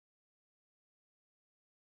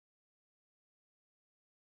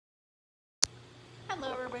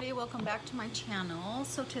Hello everybody, welcome back to my channel.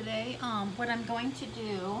 So today what I'm going to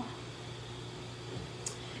do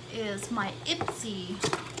is my Ipsy,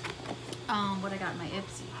 what I got in my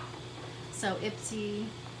Ipsy. So Ipsy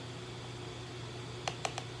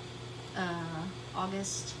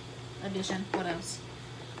August edition, what else?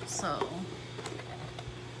 So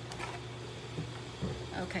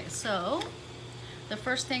okay, so the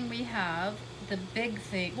first thing we have, the big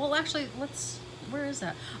thing, well actually where is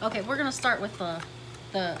that? Okay, we're gonna start with the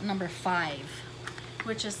number 5,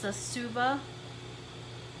 which is the Suva.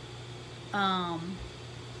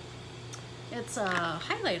 It's a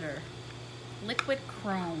highlighter, liquid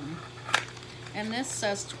chrome, and this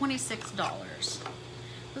says $26.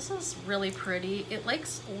 This is really pretty. It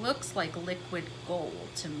looks like liquid gold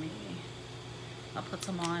to me. I'll put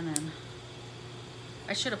some on, and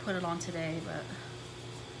I should have put it on today, but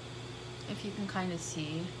if you can kind of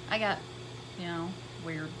see, I got, you know,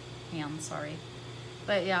 weird hands, sorry.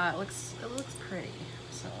 But yeah, it looks pretty.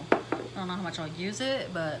 So I don't know how much I'll use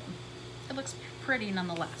it, but it looks pretty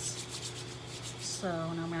nonetheless. So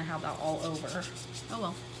now I'm gonna have that all over. Oh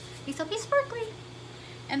well, these will be sparkly.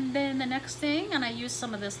 And then the next thing, and I used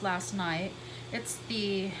some of this last night, it's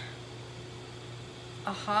the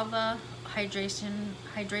Ahava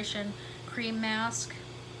hydration cream mask,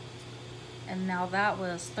 and now that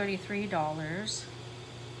was $33.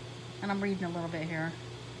 And I'm reading a little bit here.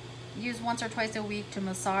 Use once or twice a week to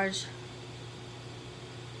massage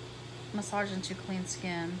into clean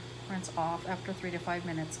skin. Rinse off after 3 to 5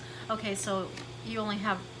 minutes. Okay, so you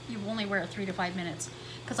only wear it 3 to 5 minutes,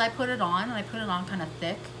 because I put it on, and I put it on kind of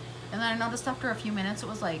thick, and then I noticed after a few minutes it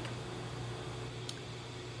was like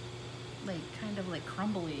kind of like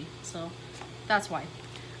crumbly, so that's why.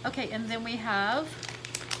 Okay, and then we have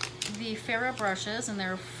the Farrah brushes, and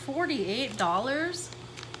they're $48.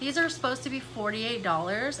 These are supposed to be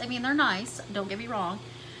 $48. I mean, they're nice, don't get me wrong.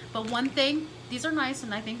 But one thing, these are nice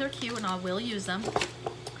and I think they're cute and I will use them.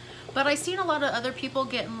 But I've seen a lot of other people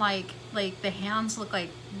getting like the hands look like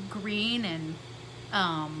green and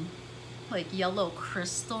like yellow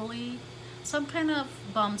crystal-y. So I'm kind of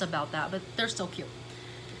bummed about that, but they're still cute.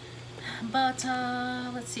 But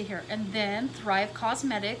let's see here. And then Thrive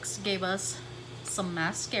Cosmetics gave us some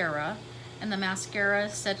mascara, and the mascara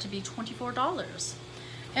is said to be $24.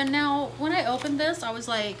 And now when I opened this, I was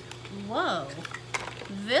like, whoa,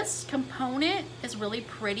 this component is really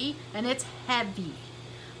pretty and it's heavy.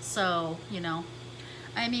 So, you know,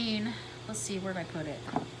 I mean, let's see, where'd I put it?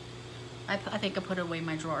 I think I put it away in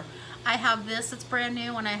my drawer. I have this, it's brand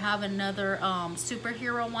new, and I have another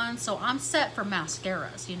superhero one. So I'm set for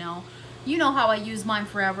mascaras, you know. You know how I use mine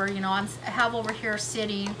forever, you know. I have over here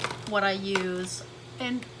sitting what I use.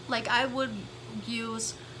 And like I would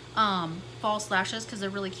use false lashes because they're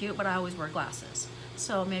really cute, but I always wear glasses,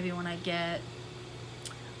 so maybe when I get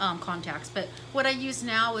contacts. But what I use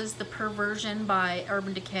now is the Perversion by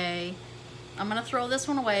Urban Decay. I'm gonna throw this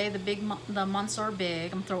one away, the Monsieur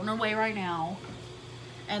Big. I'm throwing it away right now.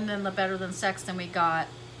 And then the Better Than Sex we got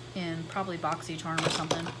in probably BoxyCharm or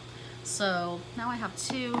something. So now I have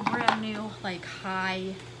 2 brand new like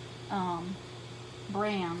high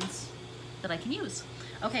brands that I can use.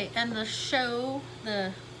 Okay, and the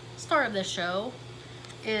star of this show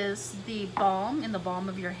is the balm in the palm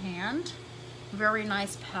of your hand. Very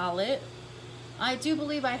nice palette. I do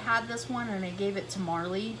believe I had this one and I gave it to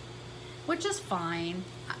Marley, which is fine.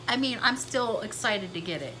 I mean, I'm still excited to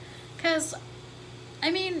get it because,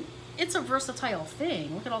 I mean, it's a versatile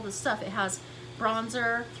thing. Look at all this stuff. It has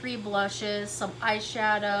bronzer, 3 blushes, some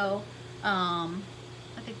eyeshadow. I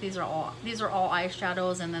think these are all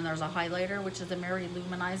eyeshadows, and then there's a highlighter, which is the Mary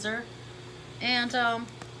Luminizer. And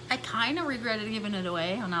I kind of regretted giving it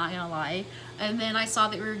away, I'm not gonna lie. And then I saw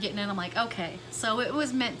that we were getting it, I'm like, okay, so it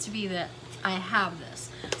was meant to be that I have this.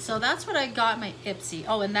 So that's what I got my Ipsy.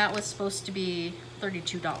 Oh, and that was supposed to be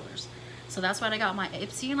 $32. So that's what I got my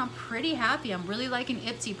Ipsy, and I'm pretty happy. I'm really liking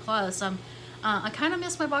Ipsy Plus. I kind of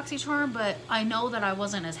miss my BoxyCharm, but I know that I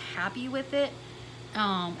wasn't as happy with it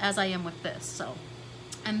as I am with this. So,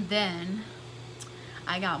 and then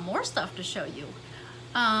I got more stuff to show you.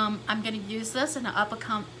 I'm gonna use this in an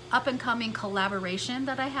up-and-coming collaboration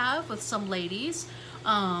that I have with some ladies.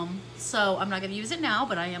 So I'm not gonna use it now,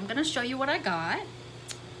 but I am gonna show you what I got.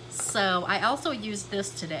 So I also used this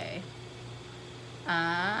today.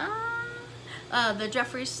 The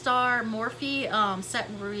Jeffree Star Morphe Set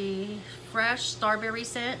Refresh Starberry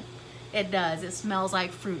Scent. It does. It smells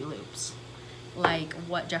like Fruit Loops, like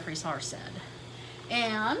what Jeffree Star said.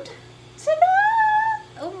 And ta-da!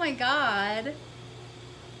 Oh my God.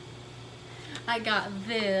 I got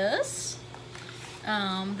this.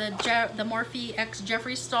 The Morphe X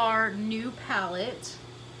Jeffree Star new palette.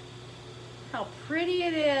 How pretty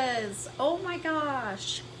it is. Oh my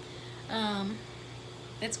gosh.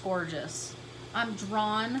 It's gorgeous. I'm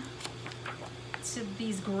drawn to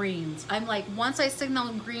these greens. I'm like, once I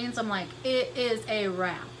signal greens, I'm like, it is a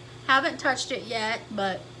wrap. Haven't touched it yet,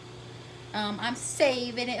 but I'm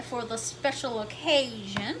saving it for the special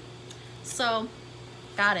occasion. So,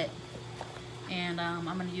 got it. And I'm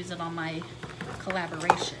gonna use it on my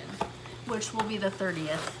collaboration, which will be the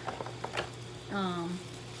 30th.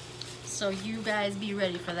 So you guys be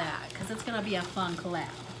ready for that, because it's gonna be a fun collab.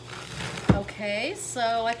 Okay,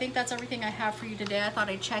 so I think that's everything I have for you today. I thought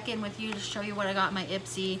I'd check in with you to show you what I got in my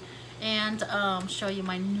Ipsy, and show you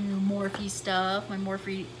my new Morphe stuff, my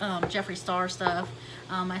Morphe Jeffree Star stuff.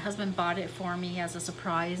 My husband bought it for me as a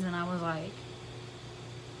surprise, and I was like,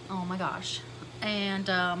 oh my gosh. And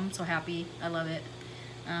I'm so happy. I love it.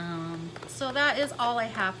 So that is all I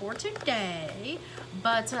have for today,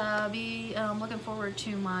 but be looking forward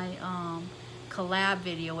to my collab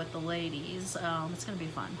video with the ladies. It's gonna be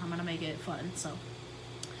fun. I'm gonna make it fun.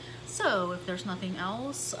 So if there's nothing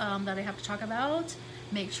else that I have to talk about,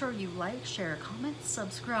 make sure you like, share, comment,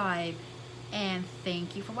 subscribe, and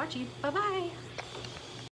thank you for watching. Bye bye.